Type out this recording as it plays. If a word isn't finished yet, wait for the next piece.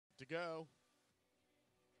go.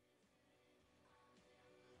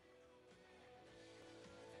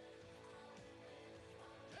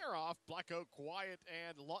 They're off. Black Oak Quiet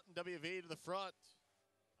and Lawton WV to the front.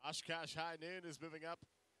 Oshkosh High Noon is moving up.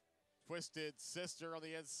 Twisted Sister on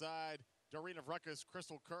the inside. Doreen of Ruckus,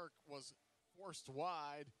 Crystal Kirk was forced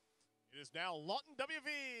wide. It is now Lawton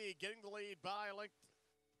WV getting the lead by a length.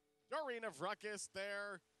 Doreen of Ruckus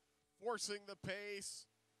there, forcing the pace.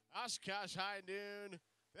 Oshkosh High Noon,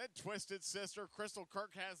 then Twisted Sister. Crystal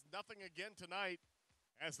Kirk has nothing again tonight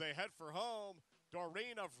as they head for home.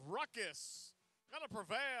 Doreen of Ruckus gonna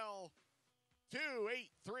prevail.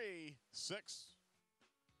 2-8-3-6.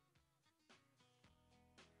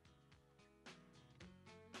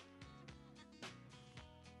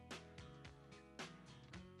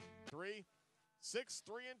 Three, 6,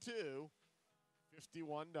 3, and 2,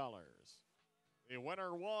 $51. The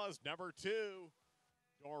winner was number 2,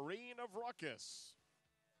 Doreen of Ruckus.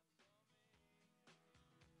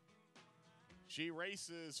 She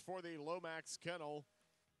races for the Lomax Kennel,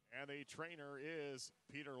 and the trainer is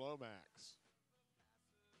Peter Lomax.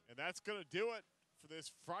 And that's going to do it for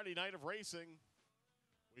this Friday night of racing.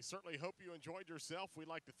 We certainly hope you enjoyed yourself. We'd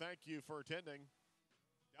like to thank you for attending.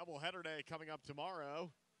 Doubleheader day coming up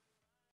tomorrow.